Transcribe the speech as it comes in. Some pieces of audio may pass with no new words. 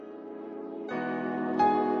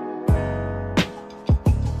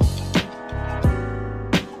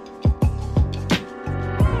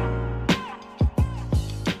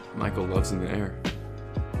is in the air.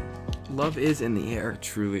 Love is in the air. It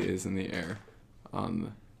truly is in the air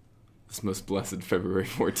on this most blessed February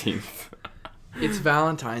 14th. It's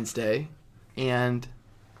Valentine's Day, and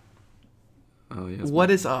Oh, yeah. what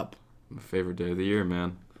is up? My favorite day of the year,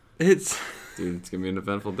 man. Dude, It's gonna be an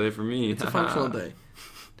eventful day for me. it's a functional day.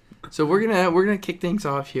 So we're gonna kick things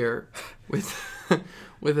off here with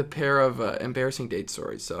with a pair of embarrassing date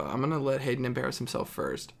stories. So I'm gonna let Hayden embarrass himself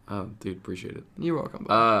first. Oh, dude, appreciate it. You're welcome.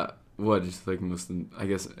 Bud. What? Just like I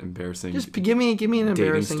guess, embarrassing. Just give me an dating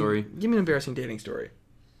embarrassing story. Give me an embarrassing dating story.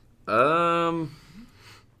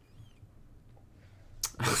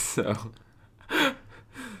 So,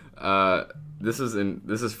 this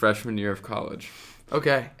is freshman year of college,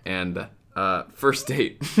 Okay. and first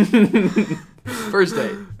date. First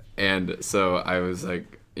date. And so I was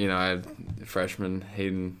like, I had freshman.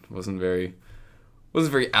 Hayden wasn't very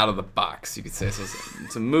out of the box, you could say. So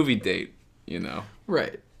it's a movie date,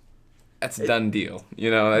 Right. That's a done deal,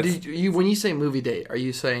 That's Did you when you say movie date, are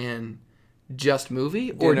you saying just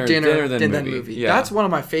movie or Dinner then then movie? Yeah. That's one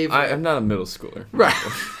of my favorite. I'm not a middle schooler. Right.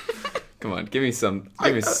 Come on, give me some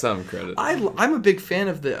credit. I'm a big fan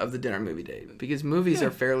of the dinner movie date because movies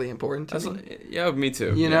are fairly important to me. Yeah, me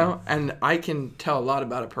too. You know, and I can tell a lot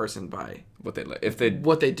about a person by what they like.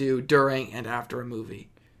 what they do during and after a movie.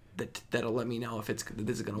 That'll let me know if this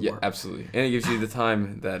is gonna work. Yeah, absolutely. And it gives you the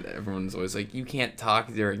time that everyone's always like, you can't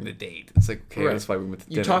talk during the date. It's like, okay, Right. that's why we went to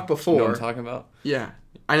dinner. You talk before. You know what I'm talking about? Yeah,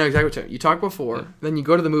 I know exactly what you're talking. You talk before, then you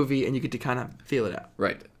go to the movie, and you get to kind of feel it out.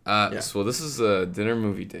 Right. So this is a dinner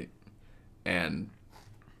movie date, and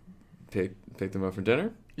picked them up for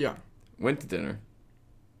dinner. Yeah. Went to dinner.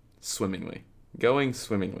 Swimmingly.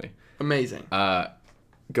 Amazing.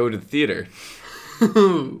 Go to the theater.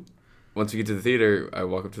 Once we get to the theater, I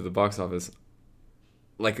walk up to the box office.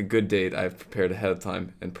 Like a good date, I've prepared ahead of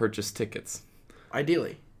time and purchased tickets.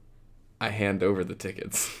 Ideally. I hand over the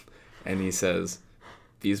tickets, and he says,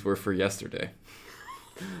 "These were for yesterday."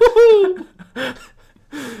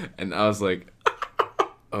 And I was like,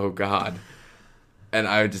 "Oh God!" And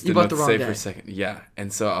I just didn't know what to say for a second. Yeah,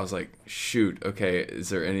 and so I was like, "Shoot, okay, is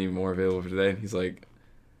there any more available for today?" And he's like,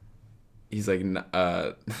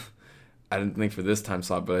 I didn't think for this time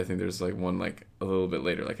slot, but I think there's like one like a little bit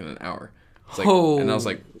later, like in an hour. It's like, and I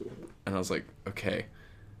was like, okay.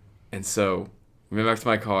 And so we went back to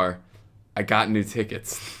my car. I got new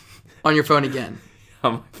tickets. On your phone again.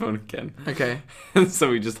 On my phone again. Okay. And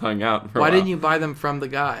so we just hung out for a Why while. didn't you buy them from the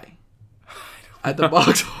guy? At the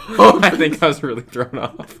box office? I think I was really thrown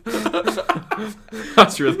off. I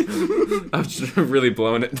was really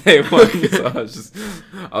blowing it day one. So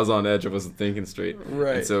I was on edge. I wasn't thinking straight.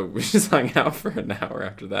 Right. And so we just hung out for an hour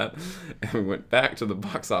after that, and we went back to the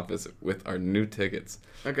box office with our new tickets.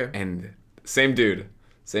 Okay. And same dude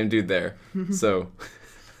there. So,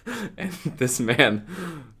 and this man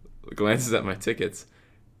glances at my tickets,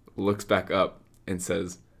 looks back up, and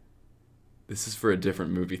says, "This is for a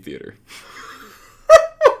different movie theater."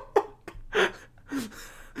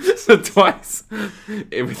 So twice,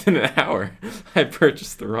 within an hour, I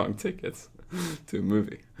purchased the wrong tickets to a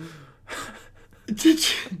movie.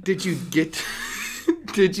 Did you get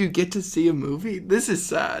to see a movie? This is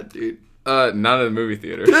sad, dude. Not at a movie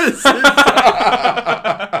theater.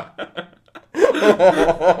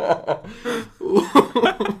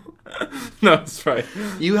 No, it's right.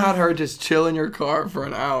 You had her just chill in your car for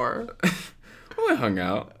an hour. Well, I hung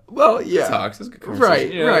out. Well, yeah. Talks. It was a good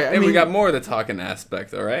conversation. Right. And we got more of the talking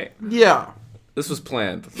aspect, all right? Yeah. This was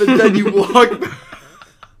planned. But then you walked.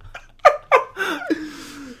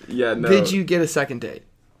 Yeah, no. Did you get a second date?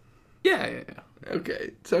 Yeah.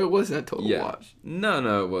 Okay, so it wasn't a total wash.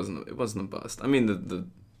 No, it wasn't. It wasn't a bust. I mean,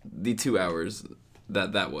 the 2 hours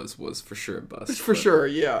that was for sure a bust. For sure,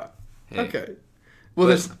 yeah. Hey. Okay.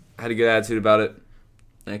 Well, I had a good attitude about it.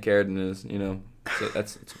 I cared, and so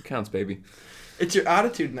that's what counts, baby. it's your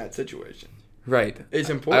attitude in that situation. Right. It's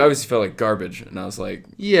important. I obviously felt like garbage, and I was like,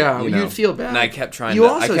 yeah, you'd feel bad. And I kept trying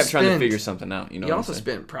to figure something out. You also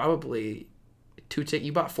spent probably 2 tickets.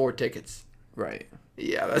 You bought 4 tickets. Right.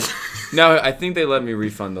 Yeah, that's. No, I think they let me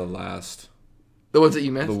refund the last. The ones that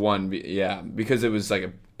you missed. The one, because it was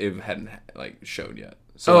like it hadn't like showed yet.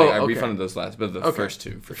 So I refunded those last, but the first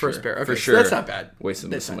 2 for sure. First pair, okay. For So sure. that's not bad.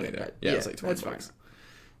 Wasted some money there. Yeah, it's like $20.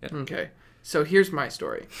 Yeah. Okay, so here's my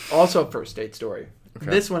story. Also a first date story. Okay.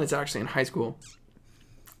 This one is actually in high school.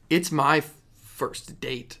 It's my first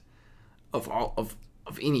date of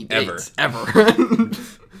any dates ever.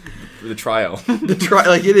 The trial.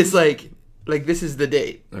 Like it is like this is the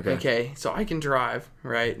date. Okay. So I can drive,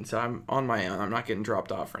 right? And so I'm on my own. I'm not getting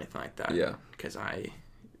dropped off or anything like that. Yeah. Because I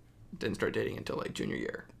didn't start dating until like junior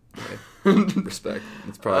year. Respect.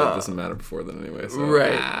 It's probably doesn't matter before then anyway. So.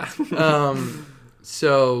 Right.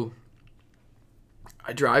 So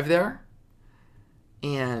I drive there,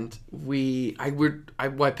 and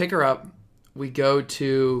I pick her up. We go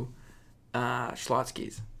to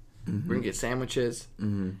Schlotsky's. Mm-hmm. We're gonna get sandwiches,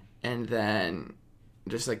 and then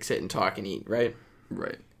just like sit and talk and eat. Right.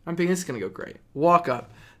 Right. I'm thinking this is gonna go great. Walk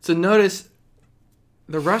up. So notice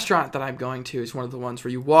the restaurant that I'm going to is one of the ones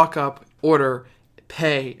where you walk up, order,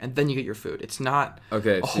 pay, and then you get your food. It's not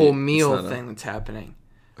a whole meal thing that's happening.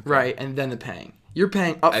 Okay. Right, and then the paying. You're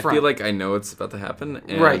paying up front. I feel like I know what's about to happen.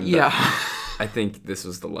 And right, yeah. I think this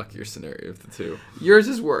was the luckier scenario of the two. Yours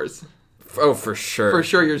is worse. Oh, for sure. For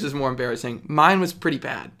sure yours is more embarrassing. Mine was pretty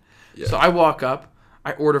bad. Yeah. So I walk up,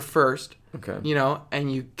 I order first. Okay. You know, and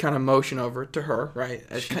you kind of motion over to her, right?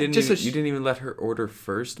 You didn't even let her order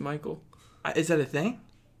first, Michael? Is that a thing?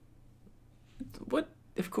 What?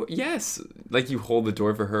 Of course. Yes. Like you hold the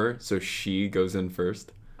door for her so she goes in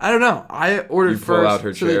first? I don't know. I ordered first. You pull out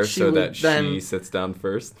her chair so that she sits down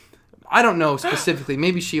first? I don't know specifically.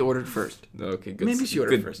 Maybe she ordered first. Okay, good. Maybe she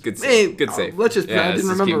ordered first. Good save. Good save. Let's just, I didn't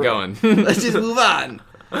remember. Keep going. Let's just move on.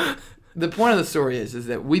 The point of the story is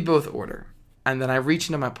that we both order, and then I reach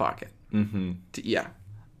into my pocket. Mm-hmm.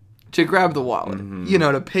 To grab the wallet. Mm-hmm. You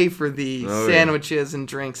know, to pay for the sandwiches and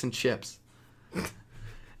drinks and chips.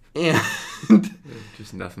 And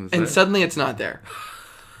just nothing. And suddenly it's not there.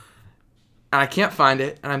 And I can't find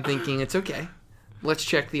it, and I'm thinking it's okay. Let's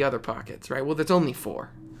check the other pockets, right? Well, there's only 4.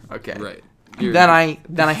 Okay. Right. Then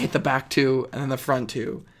I hit the back 2 and then the front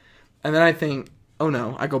 2. And then I think, oh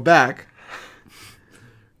no, I go back.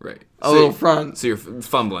 Right. A little front. So you're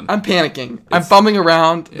fumbling. I'm panicking. I'm fumbling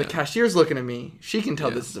around. Yeah. The cashier's looking at me. She can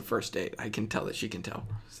tell this is a first date. I can tell that she can tell.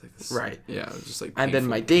 Like this, right. Yeah, just like and then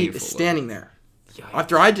my date is standing there. Yikes.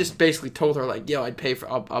 After I just basically told her like, yo, I'll pay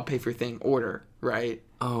for your thing, order, right?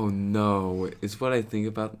 Oh no. Is what I think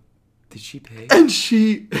about. Did she pay? And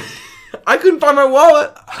I couldn't find my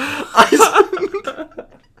wallet.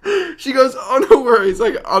 She goes, oh, no worries.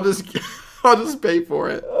 Like, I'll just pay for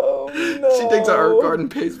it. Oh, no. She takes out her card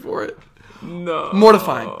and pays for it. No.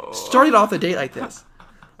 Mortifying. Started off the date like this.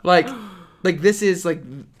 Like this is like,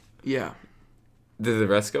 yeah. Did the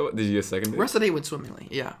rest go? Did you get a second date? The rest of the date went swimmingly,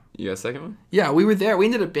 yeah. You got a second one? Yeah, we were there. We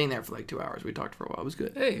ended up being there for like 2 hours. We talked for a while. It was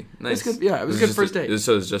good. Hey, nice. It was good. Yeah, it was a good first date.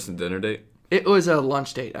 So it was just a dinner date? It was a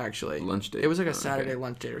lunch date, actually. Lunch date. It was like a Saturday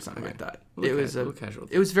lunch date or something like that. It was casual.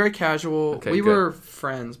 It was very casual. Okay, we were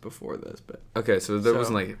friends before this, but okay, so there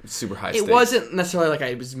wasn't like super high stakes. It wasn't necessarily like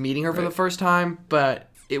I was meeting her for the first time,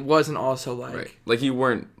 but it wasn't also like like you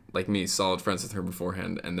weren't like me, solid friends with her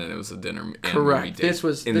beforehand, and then it was a dinner. And correct. Movie date This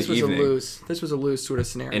was a loose sort of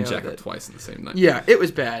scenario. And check her twice in the same night. Yeah, it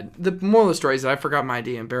was bad. The moral of the story is that I forgot my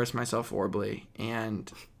ID, embarrassed myself horribly,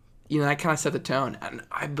 and that kind of set the tone. And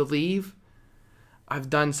I believe I've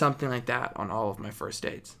done something like that on all of my first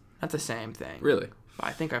dates. Not the same thing. Really? But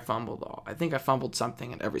I think I fumbled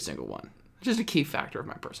something at every single one. It's just a key factor of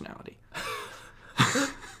my personality.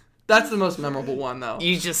 That's the most memorable one, though.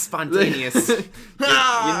 You're just spontaneous. you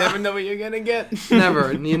never know what you're going to get.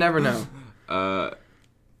 Never. You never know.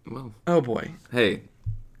 Well. Oh, boy. Hey,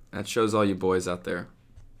 that shows all you boys out there.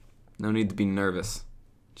 No need to be nervous.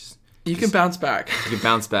 You can bounce back. You can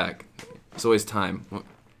bounce back. There's always time.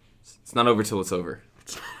 It's not over till it's over.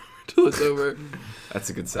 Till it's over. That's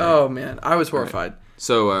a good saying. Oh, man. I was horrified. Right.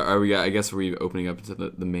 So, are we opening up into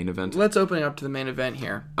the main event? Let's open up to the main event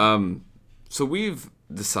here. So we've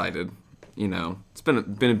decided, it's been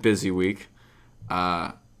a busy week.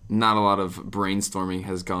 Not a lot of brainstorming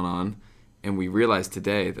has gone on. And we realized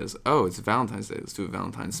today that, it's Valentine's Day. Let's do a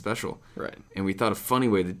Valentine's special. Right. And we thought a funny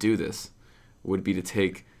way to do this would be to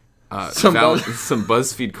take some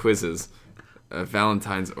BuzzFeed quizzes,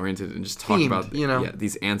 Valentine's oriented, and just talk about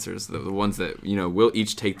these answers, the ones that we'll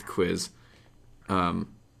each take the quiz, and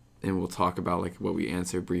we'll talk about like what we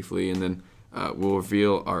answer briefly, and then we'll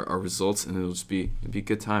reveal our results, and it'll be a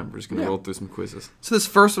good time. We're just gonna roll through some quizzes. So this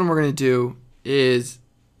first one we're gonna do is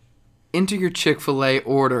enter your Chick-fil-A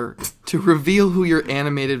order to reveal who your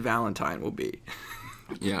animated Valentine will be.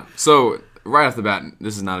 Yeah. So right off the bat,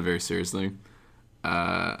 this is not a very serious thing.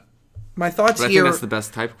 My thoughts but I here. think that's the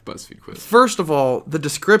best type of BuzzFeed quiz. First of all, the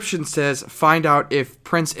description says, find out if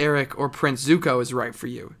Prince Eric or Prince Zuko is right for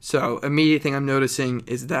you. So, immediate thing I'm noticing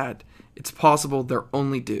is that it's possible they're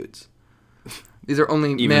only dudes. These are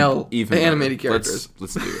only male animated characters.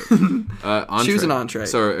 Let's do it. Entree. Choose an entree.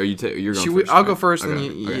 So, you're going first? I'll go first, okay.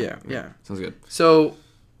 and yeah. Sounds good. So,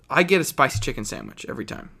 I get a spicy chicken sandwich every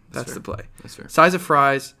time. That's the play. That's fair. Size of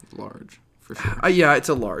fries. Large. For sure. Yeah, it's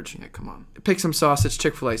a large. Yeah, come on. Pick some sauce. It's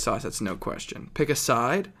Chick-fil-A sauce. That's no question. Pick a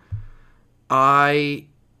side. I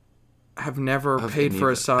have never Of paid for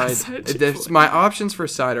a anything. side. My options for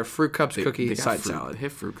side are Fruit Cups, cookie, they got side fruit, salad. They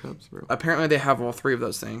have fruit cups, bro. Apparently, they have all three of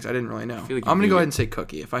those things. I didn't really know. feel like I'm you gonna go do. ahead and say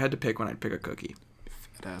cookie. If I had to pick one, I'd pick a cookie.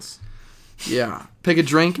 Fat ass. Yeah. Pick a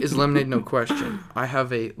drink is lemonade, no question. I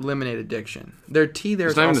have a lemonade addiction. Their tea there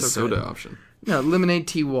There's is not even a also soda good. option. No, lemonade,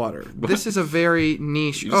 tea, water. This is a very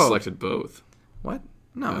niche. You just selected both. What?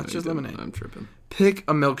 No, it's you just didn't. lemonade. I'm tripping. Pick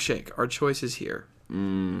a milkshake. Our choice is here.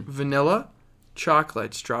 Vanilla,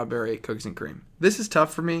 chocolate, strawberry, cookies and cream. This is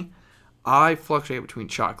tough for me. I fluctuate between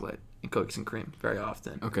chocolate and cookies and cream very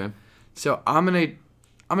often. Okay. So I'm gonna go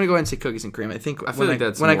ahead and say cookies and cream. I think I feel like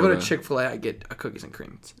that's when I go more to of a- Chick-fil-A, I get a cookies and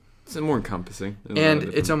cream, It's more encompassing. There's a lot and of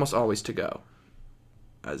it's different- almost always to go,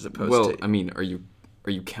 as opposed Well, to. I mean, are you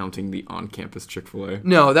counting the on-campus Chick-fil-A?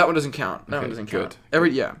 No, that one doesn't count. That Okay, one doesn't count.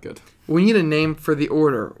 good. Yeah. Good. We need a name for the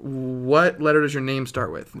order. What letter does your name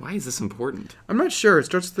start with? Why is this important? I'm not sure. It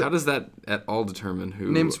starts with How does that at all determine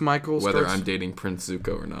who Name's Michael, whether starts- I'm dating Prince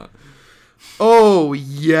Zuko or not? Oh,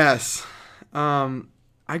 yes.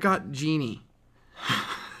 I got Genie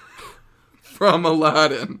from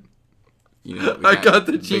Aladdin. You know, I got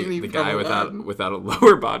the genie the from guy Aladdin. without a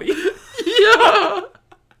lower body. Yeah.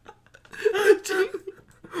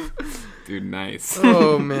 Dude, nice.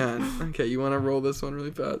 Oh, man. Okay, you want to roll this one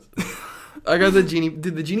really fast? I got the Genie.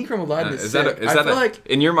 Dude, the Genie from Aladdin is sick. I feel like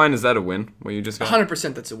in your mind, is that a win? What you just got?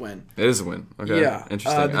 100% that's a win. It is a win. Okay. Yeah.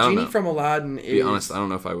 Interesting. The I don't Genie know. from Aladdin is... To be honest, I don't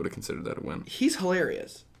know if I would have considered that a win. He's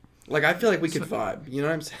hilarious. Like, I feel like we could vibe. You know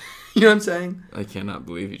what I'm saying? You know what I'm saying? I cannot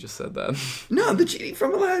believe you just said that. No, the Genie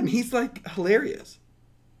from Aladdin. He's, like, hilarious.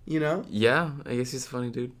 You know? Yeah, I guess he's a funny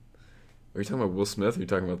dude. Are you talking about Will Smith or are you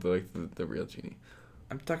talking about the real Genie?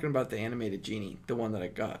 I'm talking about the animated Genie, the one that I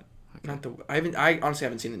got. Okay. Not the. I honestly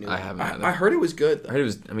haven't seen the new one. I haven't either. I heard it was good. Though. I heard it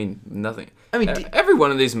was. I mean, nothing. I mean, every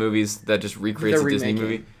one of these movies that just recreates a They're Disney remaking.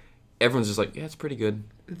 movie, everyone's just like, yeah, it's pretty good.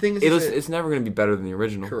 The thing is, It's never going to be better than the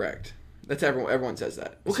original. Correct. That's everyone. Everyone says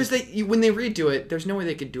that. Well, because when they redo it, there's no way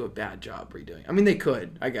they could do a bad job redoing. I mean, they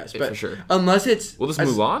could, I guess, but for sure. Unless it's Well, this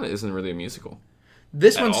Mulan isn't really a musical.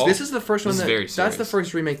 This at one's. all. This is the first This one is very that's the serious.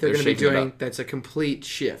 first remake they're They're going to be shaking it doing. up. That's a complete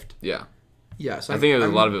shift. Yeah. Yeah. So I think a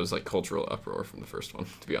lot of it was like cultural uproar from the first one.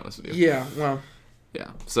 To be honest with you. Yeah. Well.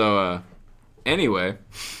 Yeah. So anyway,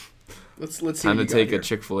 Let's see. time to what you got take here. a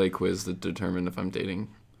Chick-fil-A quiz to determine if I'm dating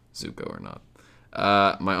Zuko or not.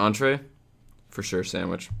 My entree, for sure,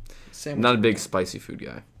 sandwich. Sandwich. Not a big spicy food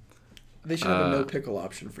guy. They should have a no pickle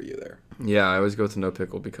option for you there. Yeah, I always go with no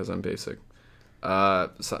pickle because I'm basic.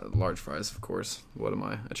 Large fries, of course. What am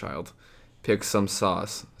I? A child. Pick some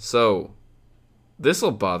sauce. So, this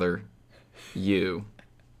will bother you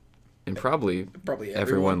and probably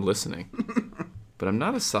everyone listening. But I'm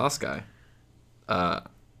not a sauce guy.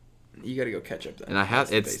 You got to go ketchup then. And I have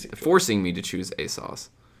That's the it's basic choice. forcing me to choose a sauce.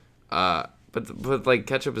 But like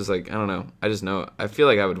ketchup is like, I don't know. I just know. I feel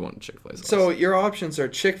like I would want Chick-fil-A sauce. So your options are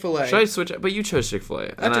Chick-fil-A. Should I switch it? But you chose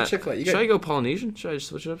Chick-fil-A. I took Chick-fil-A. You Should got- I go Polynesian? Should I just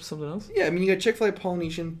switch it up to something else? Yeah, I mean, you got Chick-fil-A,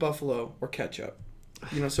 Polynesian, Buffalo, or ketchup.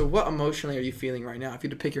 You know, so what emotionally are you feeling right now? If you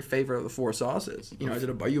had to pick your favorite of the four sauces, you know,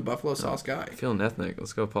 are you a Buffalo sauce guy? I'm feeling ethnic.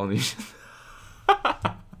 Let's go Polynesian.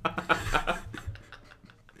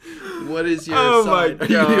 What is your Oh side? my Are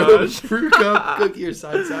you doing gosh. fruit cup, cookie, or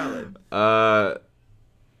side salad? I'm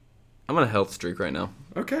on a health streak right now.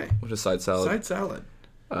 Okay, Which is side salad. side salad.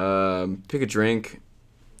 Pick a drink.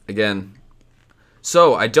 Again.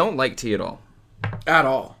 So I don't like tea at all. At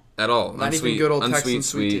all. At all. Not Unsweet, even good old unsweet, Texan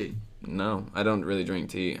sweet tea. No, I don't really drink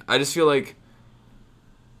tea. I just feel like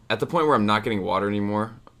at the point where I'm not getting water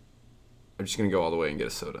anymore, I'm just gonna go all the way and get a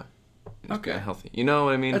soda. It's Okay. kinda healthy. You know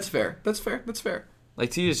what I mean? That's fair. That's fair. That's fair. Like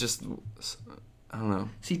tea is just, I don't know.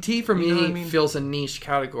 See, tea for You me know what I mean? fills a niche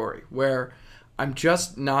category where I'm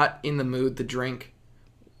just not in the mood to drink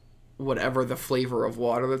whatever the flavor of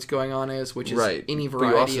water that's going on is, which is Right. any But you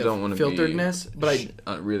variety also don't wanna of be filteredness.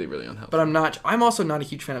 But really, really unhealthy. But I'm not. I'm also not a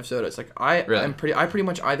huge fan of sodas. Like I Really? pretty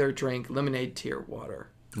much either drink lemonade, tea, or water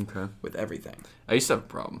Okay. with everything. I used to have a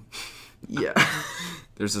problem. Yeah.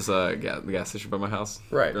 There's this gas station by my house.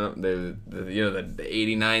 Right. The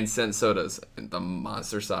 89-cent sodas, the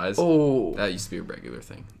monster size. Oh. That used to be a regular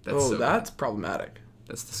thing. That's That's problematic.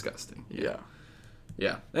 that's disgusting. Yeah.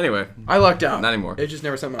 Yeah. Anyway, I lucked out. Not anymore. It's just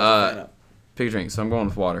never something I was a fan of. pick a drink. So I'm going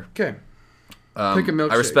with water. Okay. Pick a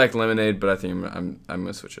milkshake. I respect lemonade, but I think I'm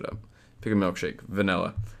gonna switch it up. Pick a milkshake,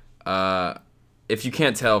 vanilla. If you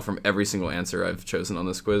can't tell from every single answer I've chosen on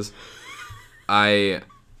this quiz, I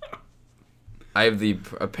have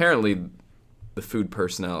apparently the food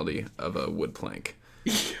personality of a wood plank.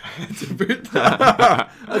 That's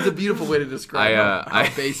a beautiful way to describe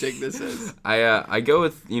how basic this is. I go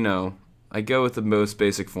with the most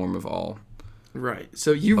basic form of all. Right.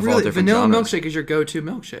 So you Of all really different vanilla genres. milkshake is your go-to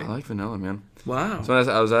milkshake. I like vanilla, man. Wow. So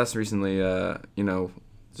I was asked recently,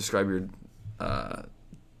 describe your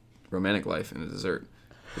romantic life in a dessert,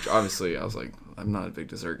 which obviously I was like, I'm not a big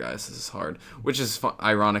dessert guy, so this is hard. Which is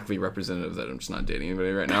ironically representative that I'm just not dating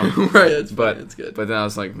anybody right now. Right. That's good. But then I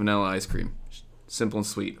was like, vanilla ice cream, simple and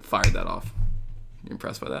sweet. Fired that off. You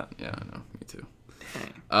impressed by that? Yeah, I know. Me too.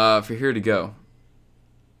 Dang. If you're here to go.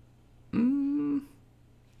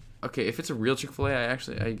 Okay, if it's a real Chick-fil-A,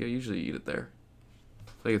 I usually eat it there.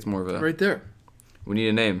 I think it's more of a. Right there. We need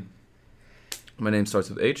a name. My name starts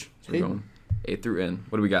with H. So we're going A through N.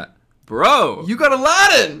 What do we got? Bro! You got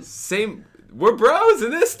Aladdin! Same. We're bros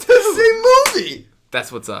in this too! Same movie!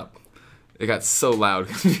 That's what's up. It got so loud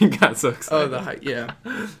because we got so excited. Oh, the height, yeah.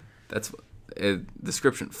 That's a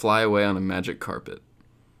description. Fly away on a magic carpet.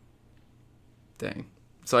 Dang.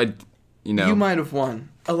 So You might have won.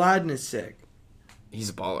 Aladdin is sick. He's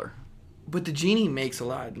a baller. But the genie makes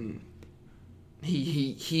Aladdin.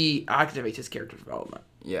 He activates his character development.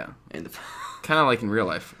 Yeah. In the Kind of like in real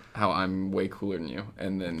life, how I'm way cooler than you,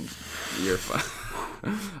 and then you're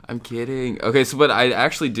fun. I'm kidding. Okay, so but I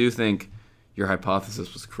actually do think your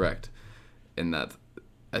hypothesis was correct, in that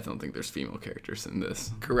I don't think there's female characters in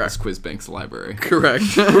this. Correct. This Quiz Bank's library. Correct.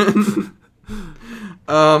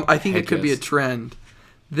 I think Heck it could be a yes. trend.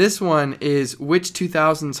 This one is which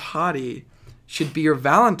 2000s hottie should be your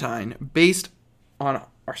Valentine based on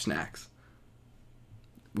our snacks.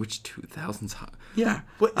 Which 2000s hot? Yeah.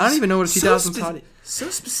 I don't even know what a 2000s hottie. So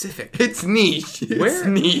specific. It's niche. Where? It's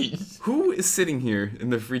niche. Who is sitting here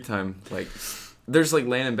in their free time? Like, there's like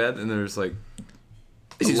laying in bed, and there's like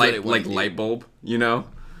This is light, what it would be. light bulb. You know.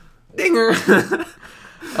 Dinger.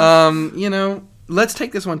 Let's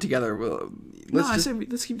take this one together. I say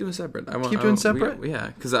let's keep doing separate. Keep doing separate? Yeah,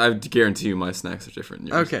 because I guarantee you my snacks are different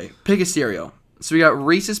than yours. Okay, pick a cereal. So we got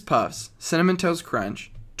Reese's Puffs, Cinnamon Toast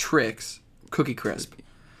Crunch, Trix, Cookie Crisp.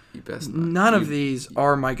 You best not. None of these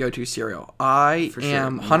are my go-to cereal. I For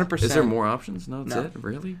am sure. 100%. Is there more options? No, that's No. it.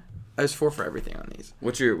 Really? There's 4 for everything on these.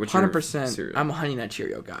 What's your 100%. cereal? I'm a Honey Nut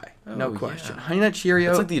Cheerio guy. No Oh, question. yeah. Honey Nut Cheerio.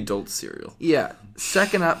 It's like the adult cereal. Yeah.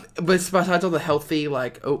 Second up, but it's besides all the healthy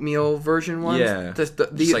like oatmeal version ones. Yeah. The Just like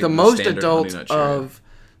the the most standard adult Honey Nut Cheerio. of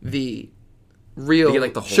the real They get,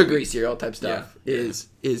 like, the whole sugary wheat. cereal type stuff Yeah. is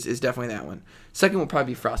definitely that one. Second will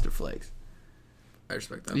probably be Frosted Flakes. I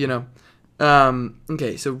respect that. You know.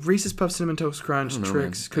 Okay, so Reese's Puffs, Cinnamon Toast Crunch, I don't know,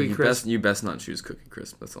 Trix, man. Cookie Crisp. You best not choose Cookie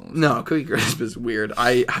Crisp. That's all. I'm saying. No, Cookie Crisp is weird.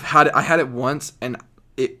 I had it once and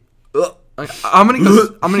it. I'm gonna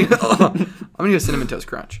go Cinnamon Toast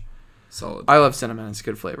Crunch. Solid. I love cinnamon. It's a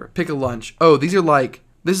good flavor. Pick a lunch. Oh, these are like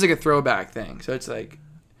this is like a throwback thing. So it's like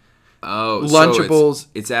Oh, Lunchables. So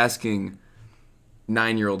it's asking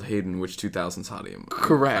 9-year-old Hayden which 2000s hottie I'm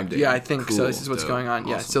correct. dating. Yeah, I think so. Cool, This is what's dope, going on.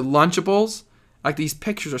 Yeah. awesome. So Lunchables, like these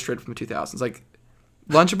pictures are straight from the 2000s. Like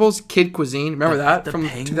Lunchables, Kid Cuisine. Remember that the from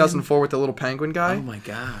penguin? 2004 with the little penguin guy? Oh my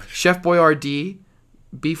gosh. Chef Boyardee,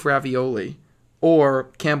 beef ravioli, or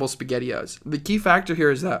Campbell's SpaghettiOs. The key factor here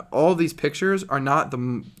is that all these pictures are not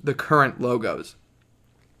the current logos.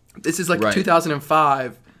 This is like Right.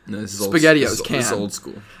 2005. No, this is SpaghettiOs This can. is old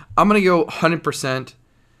school. I'm gonna go 100%.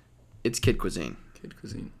 It's Kid Cuisine. Kid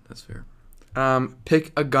Cuisine. That's fair.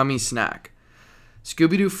 Pick a gummy snack.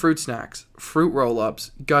 Scooby-Doo fruit snacks, fruit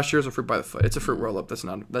roll-ups, Gushers, or fruit by the foot. It's a fruit roll-up. That's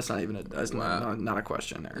not even Wow. not a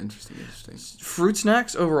question there. Interesting. Fruit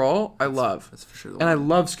snacks overall, I love, That's for sure. and I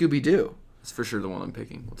love Scooby-Doo. That's for sure the one I'm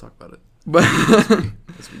picking. We'll talk about it But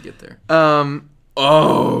as we get there.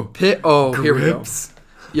 Here we go.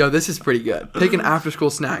 Yo, this is pretty good. Pick an after-school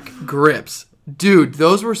snack. Grips, dude.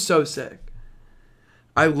 Those were so sick.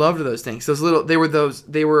 I loved those things.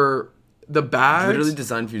 They were the bags. Literally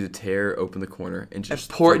designed for you to tear open the corner and just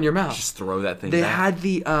pour it in your mouth. Just throw that thing. They back. had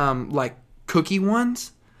the like cookie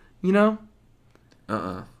ones, you know.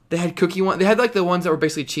 They had cookie one. They had like the ones that were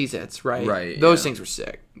basically Cheez-Its, right? Right, Those yeah. things were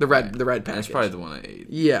sick. The red package. That's probably the one I ate.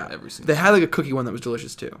 Yeah. Every single. They had like a cookie one that was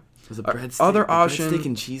delicious too. Was the other option- breadstick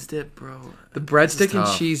and cheese dip, bro. The breadstick and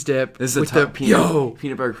tough. cheese dip. This is a with tough the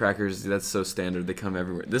peanut butter crackers. That's so standard. They come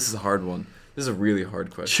everywhere. This is a hard one. This is a really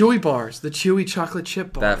hard question. Chewy bars, the chewy chocolate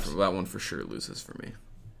chip bars. That one for sure loses for me.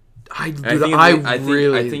 I I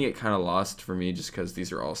really think it kind of lost for me just because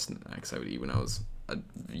these are all snacks I would eat when I was a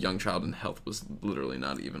young child and health was literally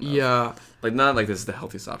not even. Yeah. Like not like this is the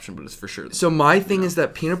healthiest option, but it's for sure. So my thing is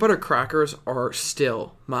that peanut butter crackers are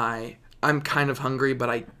still I'm kind of hungry,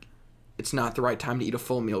 but it's not the right time to eat a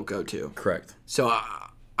full meal go-to. Correct. So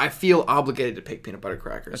I feel obligated to pick peanut butter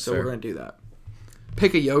crackers. That's so fair. we're going to do that.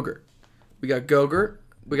 Pick a yogurt. We got Go-Gurt.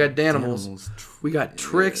 We got Danimals. We got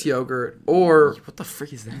Trix yogurt or What the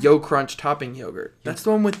frick is that? Yo Crunch topping yogurt. That's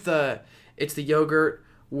the one with It's the yogurt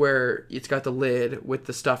where it's got the lid with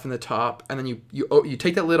the stuff in the top, and then you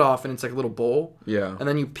take that lid off, and it's like a little bowl. Yeah. And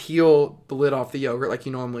then you peel the lid off the yogurt like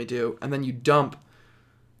you normally do, and then you dump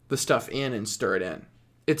the stuff in and stir it in.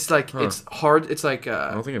 It's like it's hard. It's like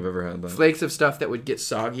I don't think I've ever had that. Flakes of stuff that would get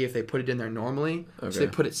soggy if they put it in there normally. Okay. So they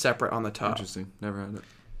put it separate on the top. Interesting. Never had it.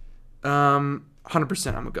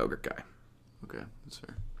 100%. I'm a Go-Gurt guy. Okay, that's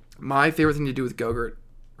fair. My favorite thing to do with Go-Gurt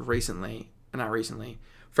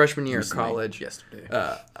freshman year of college. Yesterday.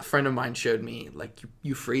 A friend of mine showed me like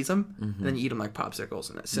you freeze them and then you eat them like popsicles.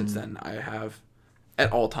 And since then, I have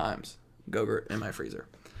at all times Go-Gurt in my freezer.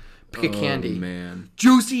 Pick a candy. Man.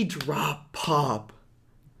 Juicy Drop Pop.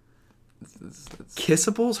 That's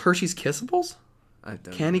Kissables? Hershey's Kissables? I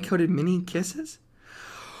don't Candy-coated mini kisses?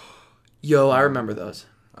 Yo, I remember those.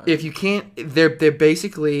 If you can't, they're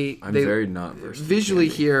basically... I'm very not versed in visually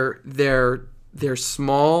candy. here, they're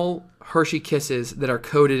small Hershey Kisses that are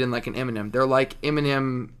coated in like an M&M. They're like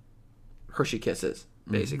M&M Hershey Kisses,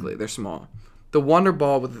 basically. They're small. The Wonder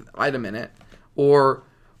Ball with an item in it, or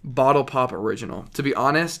Bottle Pop Original. To be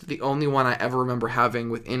honest, the only one I ever remember having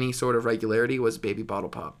with any sort of regularity was Baby Bottle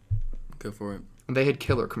Pop. Go for it. And they had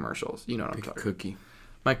killer commercials. You know what I'm talking about. Cookie.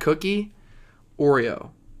 My cookie,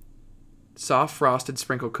 Oreo. Soft frosted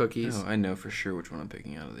sprinkle cookies. Oh, I know for sure which one I'm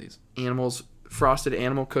picking out of these. Frosted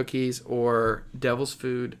animal cookies, or Devil's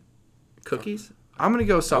Food cookies. I'm going to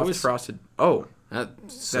go soft frosted. Oh,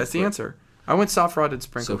 that's the answer. I went soft frosted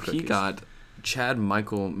sprinkle cookies. So he got Chad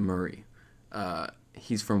Michael Murray.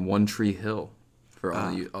 He's from One Tree Hill. For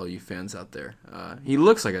all you fans out there, he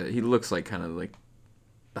looks like kind of like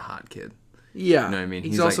the hot kid. Yeah, you know what I mean.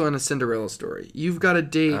 He's also in a Cinderella Story. You've got a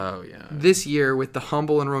date this year with the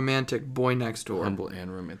humble and romantic boy next door. Humble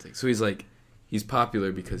and romantic. So he's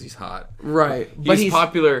popular because he's hot. Right, but he's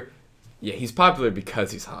popular. Yeah, he's popular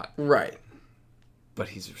because he's hot. Right. But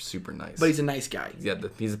he's super nice. But he's a nice guy. Yeah,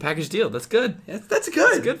 he's a package deal. That's good. That's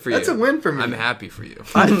good. That's good for you. That's a win for me. I'm happy for you.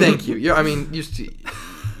 I thank you. I mean,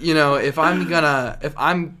 if I'm gonna date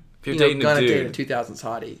a 2000s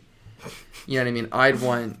hottie, you know what I mean? I'd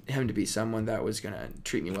want him to be someone that was gonna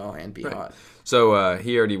treat me well and be hot. So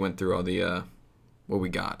he already went through all the what we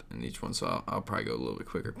got in each one. So I'll probably go a little bit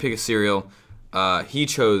quicker. Pick a cereal. He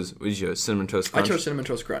chose. What did you choose? Cinnamon Toast Crunch. I chose Cinnamon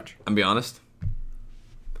Toast Crunch. I'm gonna be honest.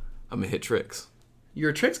 I'm gonna hit Trix.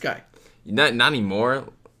 You're a Trix guy. Not anymore.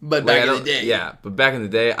 But back in the day. Yeah, but back in the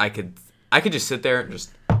day, I could just sit there and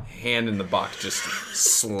just hand in the box, just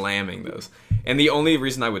slamming those. And the only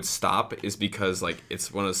reason I would stop is because like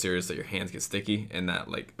it's one of those cereals that your hands get sticky, and that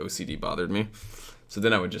like OCD bothered me. So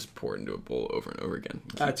then I would just pour it into a bowl over and over again.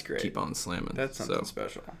 That's great. Keep on slamming. That's something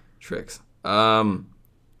special. Trix. Probably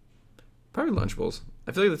Lunchables.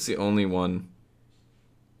 I feel like that's the only one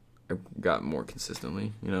I got more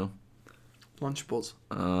consistently. You know. Lunchables.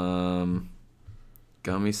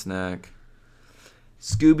 Gummy snack.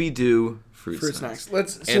 Scooby-Doo fruit snacks.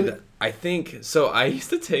 I think so. I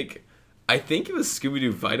used to take. I think it was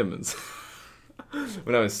Scooby-Doo vitamins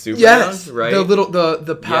when I was super young, right?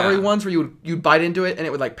 The powdery ones where you'd bite into it and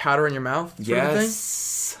it would like powder in your mouth.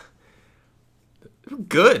 Yes. They were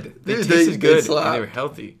good. They tasted good and they were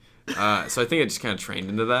healthy. So I think I just kind of trained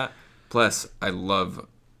into that. Plus, I love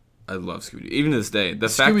Scooby-Doo. Even to this day,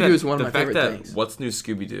 Scooby-Doo is one of my favorite things. What's New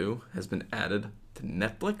Scooby-Doo has been added to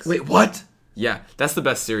Netflix. Wait, what? Yeah, that's the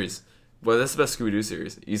best series. Well, that's the best Scooby-Doo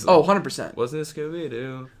series, easily. Oh, 100%. Wasn't it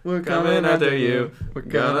Scooby-Doo? We're coming after you. We're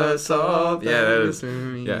gonna solve that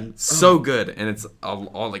mystery. Yeah, so good. And it's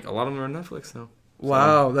all like a lot of them are on Netflix now.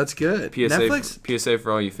 Wow, that's good. PSA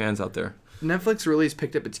for all you fans out there. Netflix really has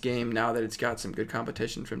picked up its game now that it's got some good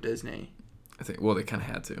competition from Disney. I think. Well, they kind of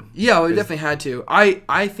had to. Yeah, well, they definitely had to.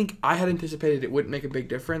 I think I had anticipated it wouldn't make a big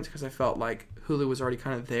difference because I felt like Hulu was already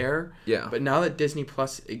kind of there. Yeah. But now that Disney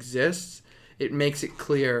Plus exists, it makes it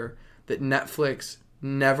clear that Netflix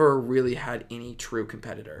never really had any true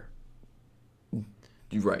competitor.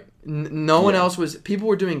 You're right. No one else was. People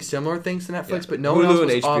were doing similar things to Netflix, but no one else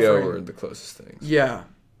was offering. Hulu and HBO were the closest things. Yeah.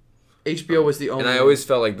 HBO was the only. And I always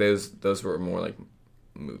felt like those were more like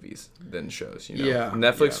movies than shows. You know? Yeah.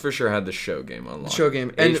 Netflix for sure had the show game on lock. Show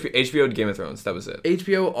game. And HBO had Game of Thrones. That was it.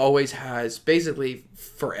 HBO always has, basically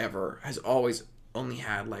forever, has always only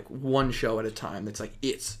had like one show at a time that's like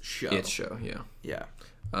its show. Its show, yeah. Yeah.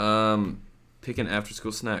 Pick an after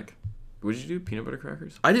school snack. What did you do? Peanut butter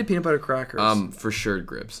crackers? I did peanut butter crackers. For sure,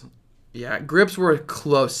 Grips. Yeah, Grips were a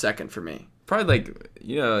close second for me. Probably like,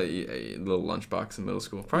 a little lunchbox in middle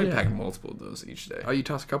school. Probably pack multiple of those each day. Oh, you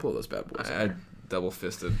toss a couple of those bad boys. I double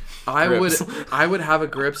fisted. I would have a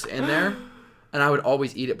Grips in there and I would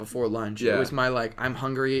always eat it before lunch. Yeah. It was my like, I'm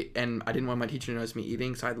hungry, and I didn't want my teacher to notice me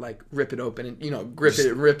eating, so I'd like rip it open and grip it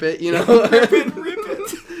and rip it, rip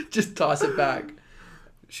it, just toss it back.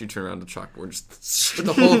 She turned around the chalkboard, just But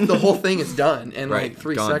the whole thing is done in Right, like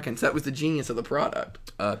 3 gone. seconds. That was the genius of the product.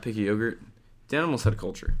 picky yogurt. Danimals had a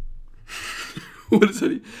culture. What is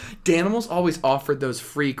it? Danimals always offered those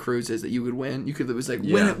free cruises that you could win. It was like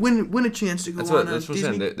Yeah. win a chance to go That's on what a I'm Disney.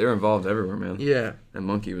 saying. They're involved everywhere, man. Yeah. And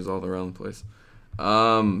Monkey was all around the place.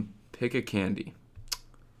 Pick a candy.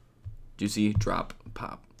 Juicy, drop,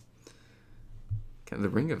 pop. Kind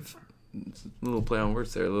of the ring of little play on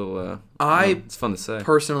words there. A little. It's fun to say.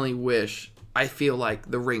 Personally I feel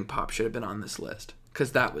like the ring pop should have been on this list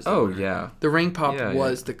because that was the winner. Yeah. The ring pop Yeah,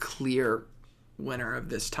 was the clear winner of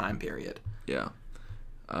this time period. Yeah.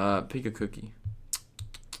 Pick a cookie.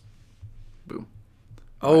 Boom.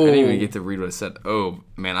 Oh, I didn't even get to read what it said. Oh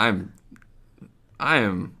man,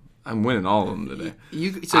 I'm winning all of them today.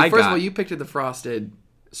 First of all, you picked the frosted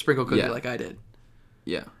sprinkle cookie like I did.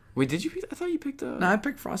 Yeah. Wait, did you pick? I thought you picked. No, I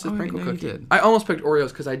picked frosted sprinkle no, cookie. you did. I almost picked Oreos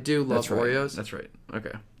because I do love That's right. Oreos. That's right.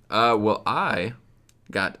 Okay. Well, I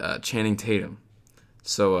got Channing Tatum,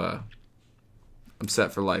 so I'm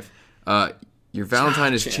set for life. Your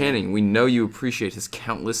Valentine is Channing. We know you appreciate his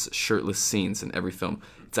countless shirtless scenes in every film.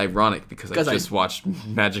 It's ironic because I just watched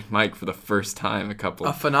Magic Mike for the first time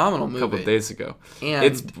a phenomenal movie. couple of days ago. And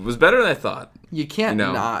it was better than I thought. You can't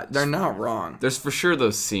not. They're not wrong. There's for sure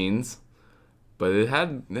those scenes, but it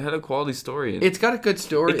had a quality story. It's got a good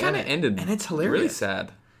story. It kind of ended, and it's hilarious. Really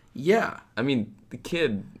sad. Yeah. I mean, the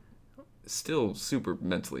kid is still super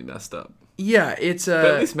mentally messed up. Yeah, it's But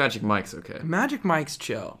at least Magic Mike's okay. Magic Mike's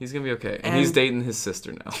chill. He's gonna be okay, and he's dating his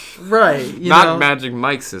sister now. Right. Not Magic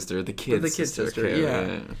Mike's sister, the kid's sister. Okay,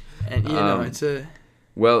 yeah. And it's a.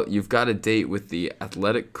 Well, you've got a date with the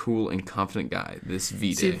athletic, cool, and confident guy. This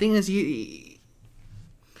V-Day. See, the thing is,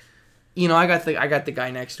 I got the guy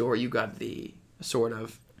next door. You got the sort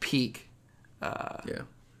of peak. Yeah.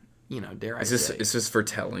 Dare I say? Is this for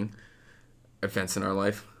telling events in our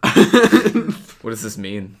life? What does this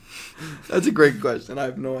mean? That's a great question. I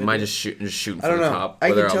have no idea. Am I just shooting from I don't the know. top? I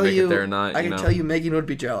Whether can tell I'll make you, it there or not. I can tell you Megan would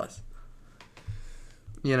be jealous.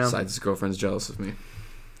 Besides, his girlfriend's jealous of me.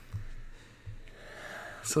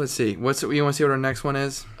 So let's see. You want to see what our next one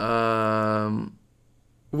is? We're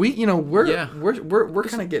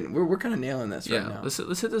kind of nailing this right now. Let's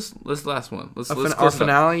hit this. Let's last one. Let's our close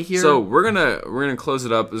finale here. So we're gonna close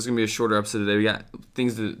it up. This is gonna be a shorter episode today. We got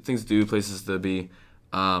things to do, places to be,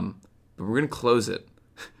 but we're gonna close it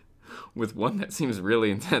with one that seems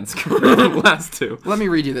really intense compared to the last two. Let me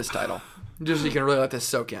read you this title, just so you can really let this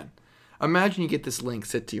soak in. Imagine you get this link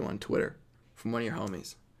sent to you on Twitter from one of your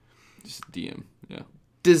homies. Just DM, yeah.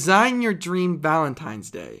 Design your dream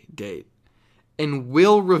Valentine's Day date, and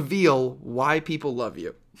we'll reveal why people love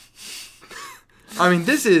you. I mean,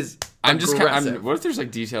 this is aggressive. What if there's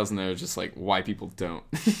like details in there, just like why people don't?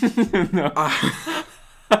 No.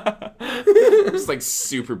 It's like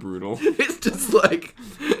super brutal. It's just like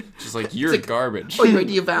you're garbage. Oh, your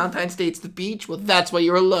idea of Valentine's Day, it's the beach? Well, that's why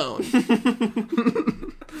you're alone.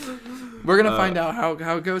 We're gonna find out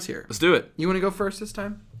how it goes here. Let's do it. You want to go first this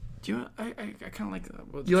time? Do you? I kind of like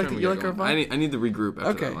that. You like our vibe? I need to regroup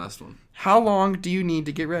after that last one. How long do you need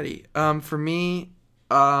to get ready? For me,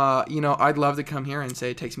 I'd love to come here and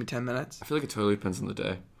say it takes me 10 minutes. I feel like it totally depends on the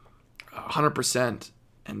day. 100%.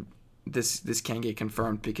 And this can get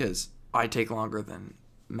confirmed because I take longer than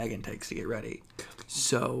Megan takes to get ready.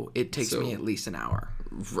 So it takes me at least an hour.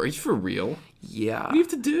 Right, for real? Yeah. What do you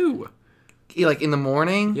have to do? Like in the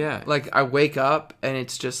morning? Yeah. Like I wake up and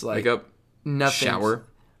it's just like... Wake up, nothing. shower.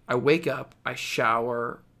 I wake up, I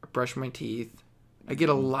shower, I brush my teeth, I get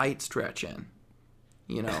a light stretch in,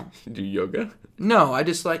 Do yoga? No, I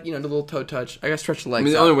just the little toe touch. I got to stretch the legs. I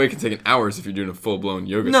mean, the only way it can take an hour is if you're doing a full-blown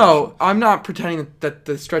yoga session. I'm not pretending that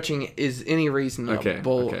the stretching is any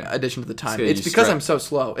reasonable okay. addition to the time. It's because I'm so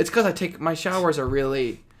slow. It's because my showers are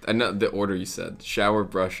really... I know the order you said. Shower,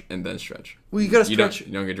 brush, and then stretch. Well, you got to stretch...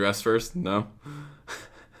 You don't get dressed first? No?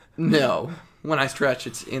 No. When I stretch,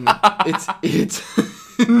 it's in the... it's...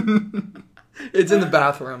 It's in the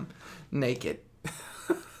bathroom, naked.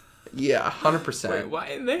 Yeah, 100%. Wait, why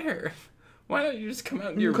in there? Why don't you just come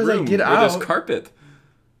out in your room? Because I get out. Where there's carpet.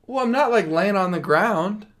 Well, I'm not laying on the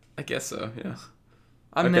ground. I guess so. Yeah.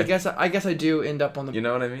 I mean, okay. I guess I do end up on the. You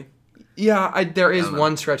know what I mean? Yeah, there is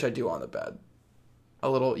one stretch I do on the bed. A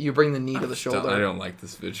little. You bring the knee to the shoulder. I don't like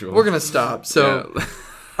this visual. We're gonna stop. So,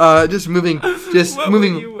 just moving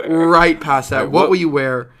right past that. What will you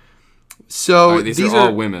wear? So these are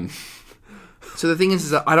all women. So the thing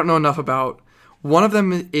is that I don't know enough about. One of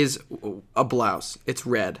them is a blouse. It's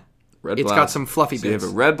red. red it's blouse. got some fluffy So you have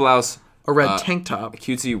bits. a red blouse, A red tank top. a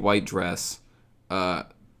cutesy white dress. This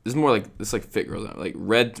is more like fit girl, like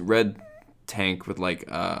red tank with like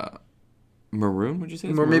maroon. Would you say?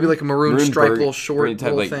 It's Or maybe maroon? like a maroon striped little short burgundy type,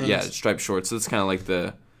 little like things. yeah, striped shorts. So it's kind of like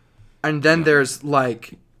the. And then there's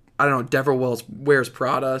like, I don't know, Deborah Wells wears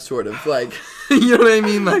Prada, sort of like, you know what I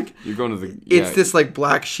mean? Like, You're going to the. it's this like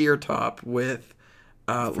black sheer top with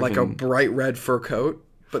like a bright red fur coat,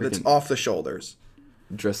 but it's off the shoulders.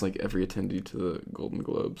 Dressed like every attendee to the Golden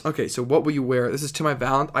Globes. Okay, so what will you wear? This is to my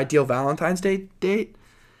ideal Valentine's Day date.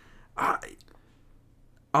 I'm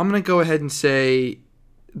gonna go ahead and say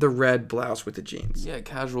the red blouse with the jeans. Yeah,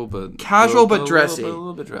 casual but Dressy. A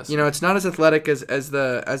little bit dressy. You know, it's not as athletic as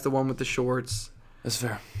the one with the shorts. That's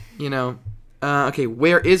fair. You know. Okay,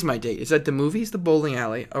 where is my date? Is that the movies, the bowling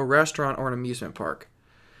alley, a restaurant, or an amusement park?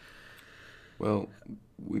 Well,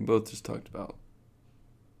 we both just talked about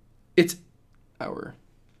It's our.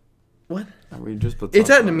 what? We just both. It's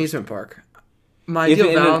talked at an about amusement park. My If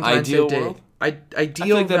ideal in an Valentine's ideal Day world? date. I Ideal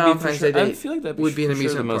feel like that'd be for Valentine's sure. Day I date feel like that'd would be an for sure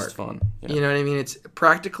amusement the park. most fun. Yeah. You know what I mean? It's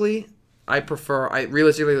practically, I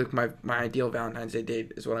realistically, like my ideal Valentine's Day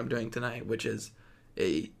date is what I'm doing tonight, which is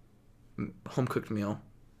a home cooked meal,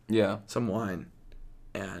 Yeah. some wine,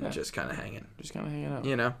 and just kind of hanging. Just kind of hanging out.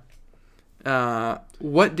 You know.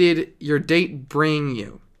 What did your date bring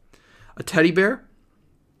you? A teddy bear,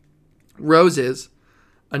 roses,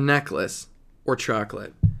 a necklace, or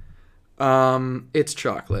chocolate? It's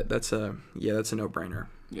chocolate. That's a no-brainer.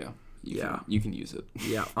 Yeah. Yeah. You can use it.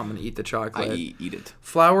 Yeah, I'm gonna eat the chocolate. I eat it.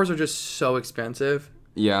 Flowers are just so expensive,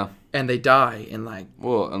 Yeah. and they die in like.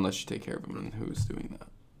 Well, unless you take care of them, and who's doing that?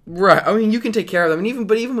 Right. I mean, you can take care of them, and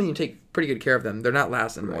even when you take pretty good care of them, they're not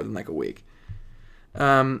lasting more than like a week.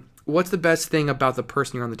 What's the best thing about the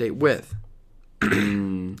person you're on the date with?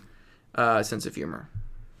 Sense of humor.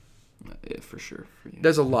 Yeah, for sure. For you.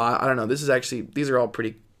 There's a lot. I don't know. These are all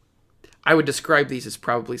pretty. I would describe these as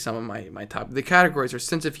probably some of my top. The categories are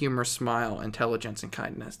sense of humor, smile, intelligence, and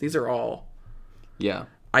kindness. These are all. Yeah.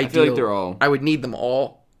 Ideal. I feel like they're all. I would need them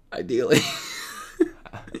all, ideally.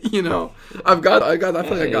 You know, I feel like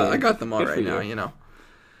I got them all Good right for now. you. You know.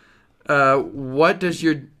 What does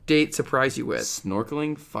your date surprise you with?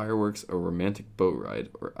 Snorkeling, fireworks, a romantic boat ride,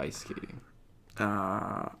 or ice skating.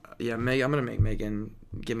 Yeah, I'm gonna make Megan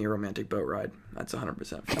give me a romantic boat ride. That's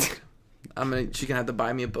 100% fact. She can have to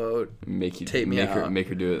buy me a boat. Take me out. Make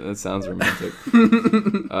her do it. That sounds romantic.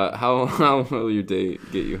 How will your date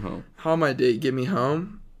get you home? How my date get me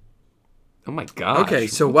home? Oh my gosh. Okay,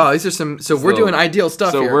 so wow, these are some. So we're doing ideal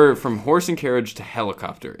stuff so here. we're from horse and carriage to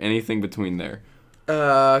helicopter. Anything between there.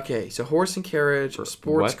 Okay, so horse and carriage,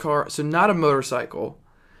 sports car. So not a motorcycle.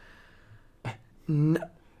 Being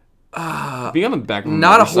on the back of a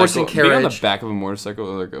Not a motorcycle, horse and Being on the carriage. back of a motorcycle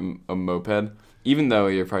or like a moped, even though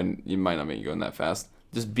you might not make you going that fast,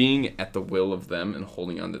 just being at the will of them and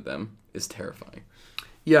holding onto them is terrifying.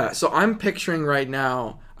 Yeah, so I'm picturing right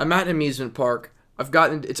now. I'm at an amusement park.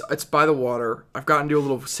 It's by the water. I've gotten to do a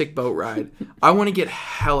little sick boat ride. I want to get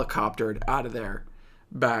helicoptered out of there,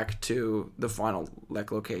 back to the final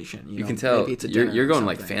location. You know, can tell maybe it's a dinner you're or going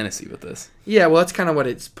like something. fantasy with this. Yeah, well, that's kind of what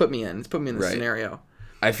it's put me in. It's put me in the Right. scenario.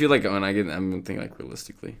 I feel like when I'm thinking like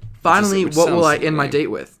realistically. Finally, Which what will I sounds end my lame. date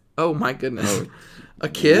with? Oh my goodness, a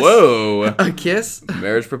kiss. Whoa! A kiss.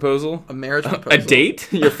 Marriage proposal? A marriage proposal. A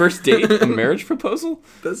date? Your first date? A marriage proposal?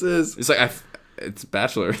 This is It's like it's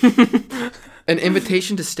bachelor. an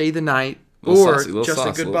invitation to stay the night, Little or saucy, little just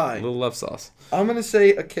sauce, a goodbye. Little love sauce. I'm gonna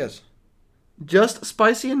say a kiss. Just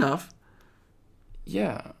spicy enough.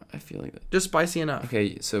 Yeah, I feel like that. Just spicy enough.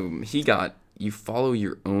 Okay, so you follow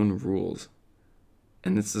your own rules,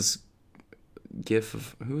 and it's this gif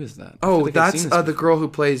of who is that? I feel Oh, like I've that's seen this the girl who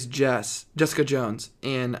plays Jessica Jones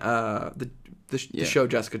in the show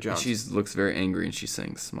Jessica before. Jones. She looks very angry and she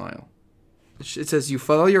sings "Smile." It says you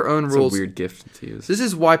follow your own It's rules. a weird gift to use. This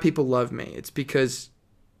is why people love me. It's because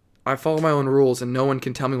I follow my own rules and no one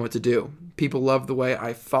can tell me what to do. People love the way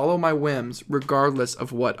I follow my whims regardless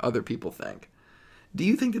of what other people think. Do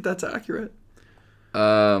you think that that's accurate?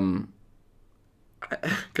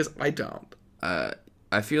 Because I don't.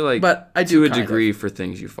 I feel like, But I do to a kind degree, for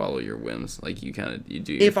things you follow your whims. Like you do.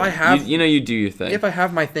 Your If thing. I have- you do your thing. If I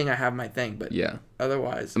have my thing, I have my thing. But yeah,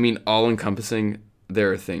 otherwise, I mean, all encompassing.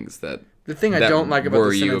 There are things that the thing I that don't like about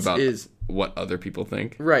worry the you sentence about is what other people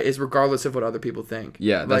think. right. Is regardless of what other people think.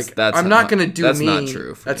 Yeah, like that's I'm not gonna do that's me. not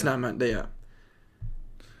true. That's not my yeah.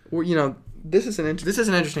 Well, you know, this is an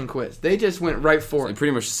interesting quiz. They just went right for It it.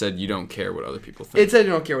 pretty much said you don't care what other people think. It said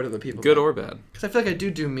you don't care what other people Good think. or bad. Because I feel like I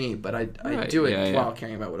do me, but I Right, do it yeah, while yeah.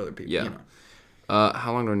 caring about what other people. Yeah. You know.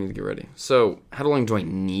 How long do I need to get ready? So, how long do I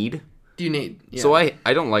need? Do you need? Yeah. So I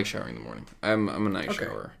don't like showering in the morning. I'm a night Okay.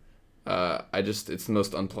 shower. It's the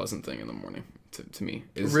most unpleasant thing in the morning to me.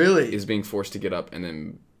 Really? Is being forced to get up and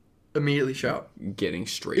then Immediately shower. getting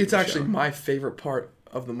straight. It's to the actually shower. my favorite part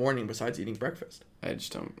of the morning besides eating breakfast. I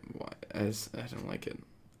just don't. I don't like it.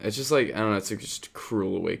 It's just like I don't know. It's like just a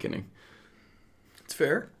cruel awakening. It's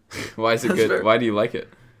fair. Why is it That's good? fair. Why do you like it?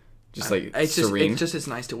 Just like It's serene. just it's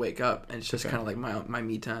nice to wake up, and it's just Okay. kind of like my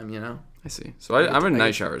me time, you know. I see. So I'm a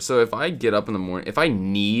night shower. So if I get up in the morning, if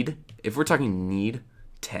we're talking need,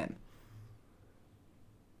 10.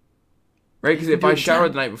 Right? Because You if can do I it showered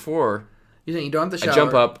 10. the night before, You think you don't have to I shower?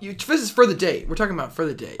 jump up. This is for the date. We're talking about for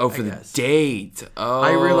the date. oh, I for the guess. date. Oh,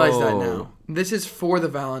 I realize that now. This is for the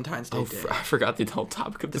Valentine's Day date. I forgot the whole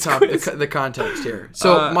topic of The this top, quiz. the context here.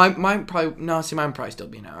 So Uh, mine probably still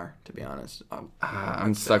be an hour, to be honest.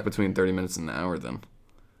 I'm stuck between 30 minutes and an hour then.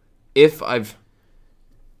 If I've,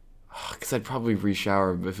 because I'd probably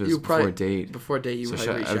re-shower if it was before a date. Before a date, you So would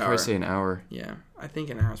probably I'd probably say an hour. Yeah, I think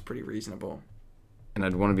an hour is pretty reasonable. And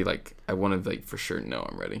I'd want to be like, I want to like for sure know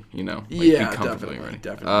I'm ready, you know? Like, Yeah, be comfortably ready.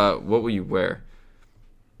 definitely. What will you wear?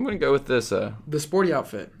 I'm going to go with this, The sporty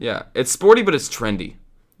outfit. yeah. It's sporty, but it's trendy,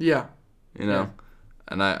 Yeah. you know? Yeah.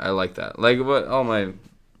 And I like that. Like, what all my,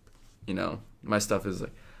 my stuff is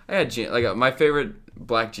like, I had my favorite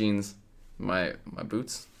black jeans, my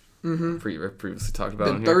boots. Mm-hmm. Previously talked about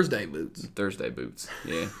The on here. Thursday boots. Thursday boots.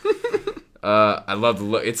 Yeah. I love the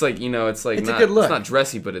look. It's like, it's like It's a not, good look. it's not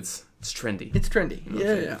dressy, but it's trendy. It's trendy. know what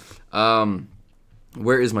I'm Yeah, saying? yeah.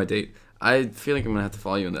 Where is my date? I feel like I'm gonna have to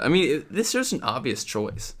follow you in that. I mean, this is just an obvious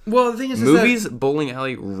choice. Well, the thing is Movies, bowling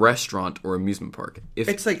alley, restaurant, or amusement park. If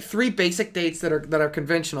it's like 3 basic dates that are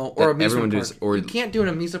conventional That or everyone amusement does, park. or- You can't do an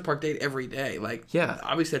amusement park date every day. Like, Yeah.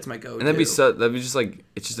 obviously that's my go-to. and that'd be just like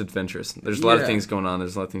it's just adventurous. There's a lot of Yeah. things going on.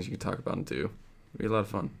 There's a lot of things you can talk about and do. It'd be a lot of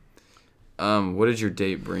fun. What did your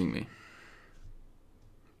date bring me?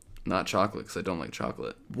 Not chocolate, because I don't like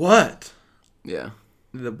chocolate. What? Yeah,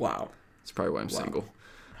 Wow. that's probably why I'm Wow. single.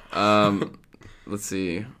 Let's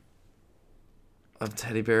see. A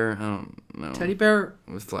teddy bear? I don't know. Teddy bear,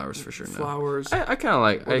 With flowers for sure. No. flowers. I kind of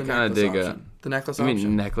like. or I the kind of necklace dig option. The necklace I mean,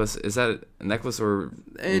 option. necklace. Is that a necklace or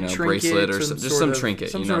Trinket, bracelet or just sort some of-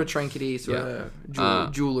 trinket? Some sort of trinkety, sort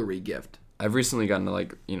of jewelry gift. I've recently gotten to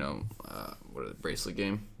what is it, bracelet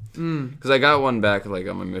game? Mm. Because I got one back like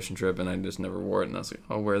on my mission trip and I just never wore it and I was like,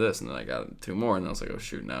 I'll wear this, and then I got 2 more and I was like, oh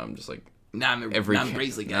shoot, now I'm just like Now I'm a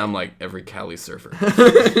bracelet guy. now I'm like every Cali surfer.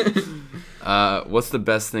 What's the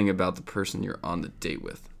best thing about the person you're on the date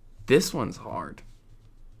with? This one's hard.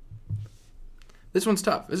 This one's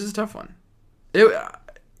tough. This is a tough one.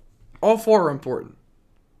 All 4 are important.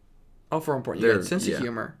 All 4 are important. You got sense of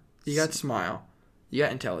humor. You got smile. You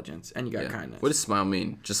got intelligence, and you got kindness. What does smile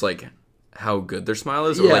mean? Just like how good their smile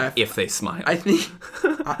is, or Yeah, like if they smile? I think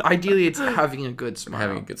ideally it's having a good smile.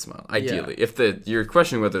 Having a good smile. Ideally, if you're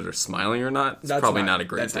questioning whether they're smiling or not, it's probably not a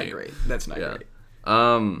great That's date. not great. That's not great.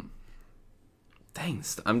 Dang,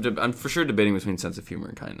 I'm for sure debating between sense of humor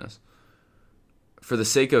and kindness. For the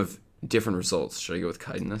sake of different results, should I go with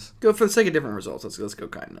kindness? Go for the sake of different results. Let's go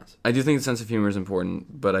kindness. I do think the sense of humor is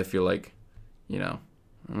important, but I feel like, I don't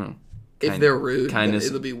know. If they're rude, kindness,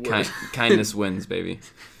 then it'll be worse. Kindness wins, baby.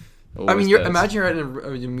 I mean, imagine you're at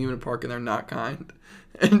an amusement park and they're not kind,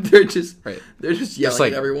 and they're just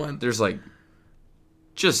yelling at everyone. There's like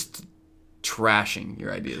just trashing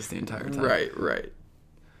your ideas the entire time. Right.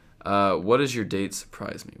 What does your date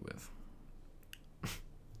surprise me with?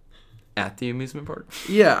 At the amusement park?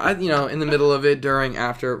 Yeah, in the middle of it, during,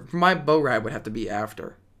 after. My boat ride would have to be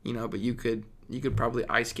after, but you could probably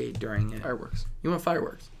ice skate during it. Fireworks. You want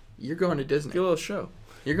fireworks? You're going to Disney. Get a little show.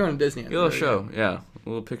 You're going to Disney. Get a little show, yeah. A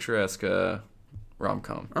little picturesque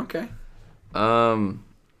rom-com. Okay. How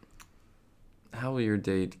will your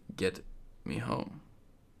date get me home?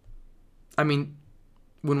 I mean,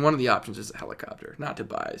 when one of the options is a helicopter, not to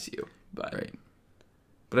bias you, but Right.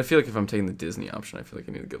 But I feel like if I'm taking the Disney option, I feel like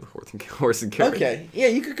I need to go the horse and carriage. okay, yeah,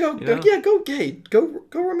 you could go. You know? Go gay, go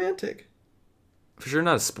romantic. For sure,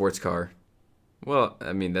 not a sports car. Well,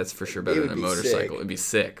 I mean, that's for sure better would than a be motorcycle. sick. It'd be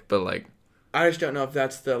sick, but like, I just don't know if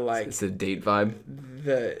that's the it's a date vibe.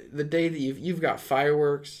 the day that you've got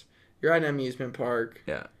fireworks. You're at an amusement park.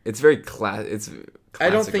 Yeah, it's very It's. I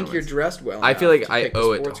don't classic think you're romance. dressed well. I feel enough like to I pick the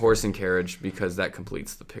owe it to sports horse and carriage because that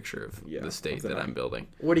completes the picture of Yeah, the state of the that night. I'm building.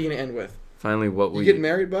 car. What are you gonna end with? Finally, what will You getting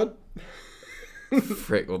married, bud?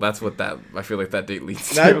 Frick. Well, that's what I feel like that date leads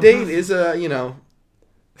to. That date is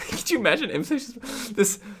Could you imagine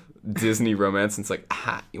this Disney romance? And it's like,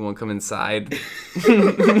 you want to come inside?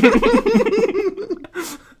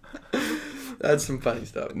 That's some funny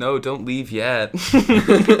stuff. No, don't leave yet.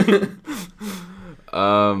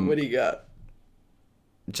 What do you got?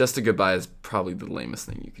 Just a goodbye is probably the lamest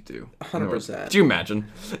thing you could do. 100%. Do you imagine?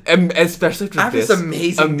 And especially after this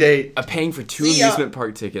amazing date. Paying for 2 amusement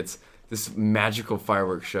park tickets, this magical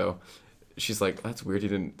fireworks show. She's like, that's weird. He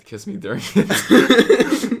didn't kiss me during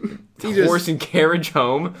it. Horse and carriage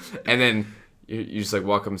home, and then you just like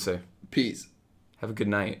walk up and say, peace. Have a good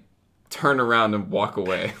night. Turn around and walk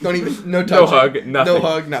away. No touching. No hug, nothing. No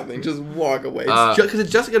hug, nothing. Just walk away. Because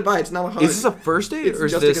it's just a goodbye. It's not a hug. Is this a first date or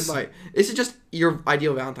is just this a goodbye? This is just your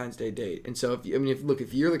ideal Valentine's Day date. And so if you're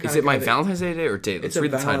the kind of is it my Valentine's Day date or date? Let's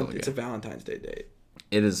read the title again. It's a Valentine's Day date.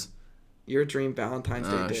 It is. Your dream Valentine's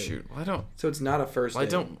Day date. Oh shoot! Well, I don't. So it's not a first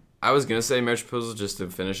date. I was gonna say marriage proposal just to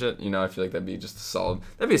finish it. I feel like that'd be just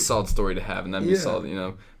that'd be a solid story to have, and that'd be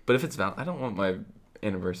solid. But if it's I don't want my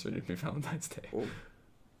anniversary to be Valentine's Day.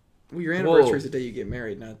 Well, your anniversary is the day you get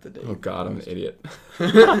married, not the day. Oh God, I'm an idiot.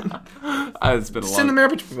 It's been send the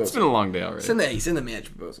marriage proposal. It's been a long day already. Send the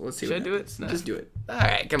marriage proposal. Let's see. Should I do it? No. Just do it. All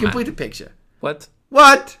right, complete the picture. What?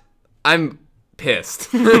 I'm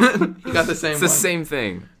pissed. You got the same. It's the same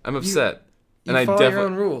thing. I'm upset. You follow your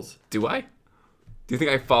own rules. Do I? Do you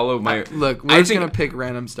think I follow my? Look, we're just gonna pick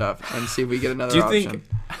random stuff and see if we get another option.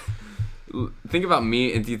 Think about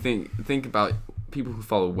me, and do you think about people who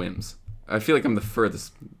follow whims? I feel like I'm the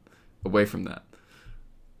furthest away from that.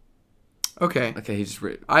 Okay. He just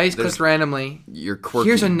I clicked randomly. You're quirky.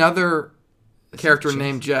 Here's another character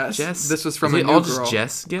named Jess. This was from a new girl. Just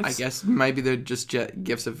Jess gifts? I guess maybe they're just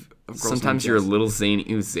gifts of girls. Sometimes you're a little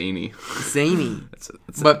zany. Ooh, zany. Zany.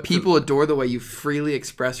 But people adore the way you freely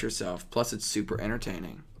express yourself. Plus, it's super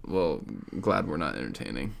entertaining. Well, I'm glad we're not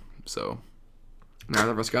entertaining. So neither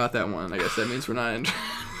of us got that one. I guess that means we're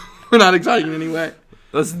not exciting in any way.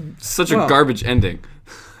 That's such a garbage ending.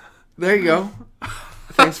 There you go.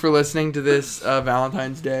 Thanks for listening to this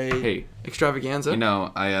Valentine's Day extravaganza.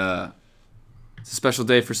 It's a special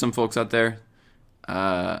day for some folks out there.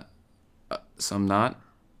 Some not.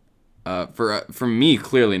 For me,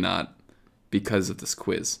 clearly not, because of this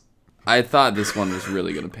quiz. I thought this one was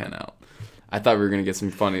really gonna pan out. I thought we were gonna get some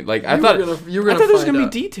funny. I thought there was gonna be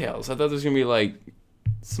details. I thought there was gonna be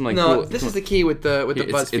some No, this is the key with the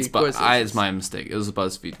BuzzFeed quiz. It's my mistake. It was a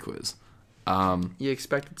BuzzFeed quiz. You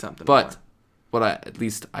expected something. But what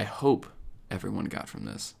I hope everyone got from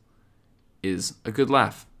this is a good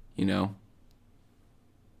laugh. That's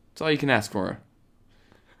all you can ask for.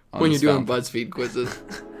 When you're doing BuzzFeed quizzes.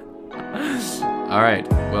 All right.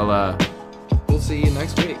 Well, we'll see you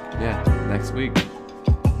next week. Yeah, next week.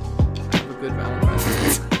 Have a good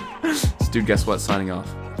Valentine's Day. Dude, guess what? Signing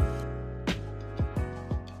off.